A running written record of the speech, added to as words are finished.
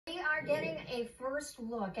a first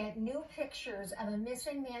look at new pictures of a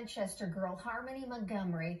missing Manchester girl, Harmony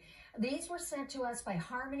Montgomery. These were sent to us by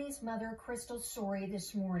Harmony's mother, Crystal Story,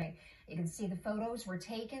 this morning. You can see the photos were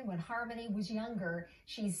taken when Harmony was younger.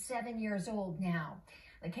 She's 7 years old now.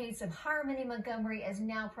 The case of Harmony Montgomery is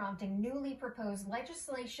now prompting newly proposed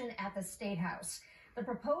legislation at the statehouse. The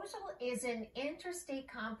proposal is an interstate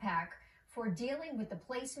compact for dealing with the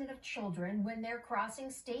placement of children when they're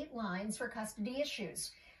crossing state lines for custody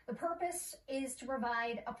issues. The purpose is to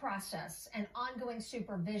provide a process and ongoing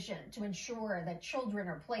supervision to ensure that children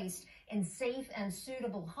are placed in safe and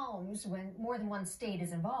suitable homes when more than one state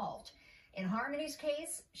is involved. In Harmony's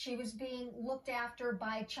case, she was being looked after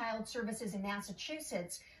by Child Services in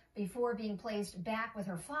Massachusetts before being placed back with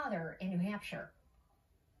her father in New Hampshire.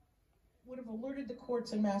 Would have alerted the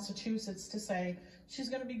courts in Massachusetts to say she's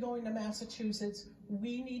going to be going to Massachusetts.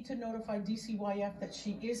 We need to notify DCYF that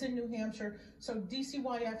she is in New Hampshire so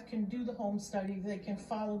DCYF can do the home study. They can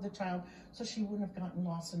follow the child so she wouldn't have gotten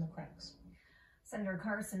lost in the cracks. Senator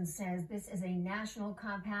Carson says this is a national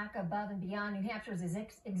compact above and beyond New Hampshire's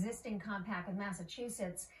existing compact with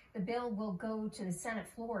Massachusetts. The bill will go to the Senate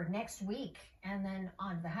floor next week and then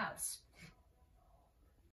on to the House.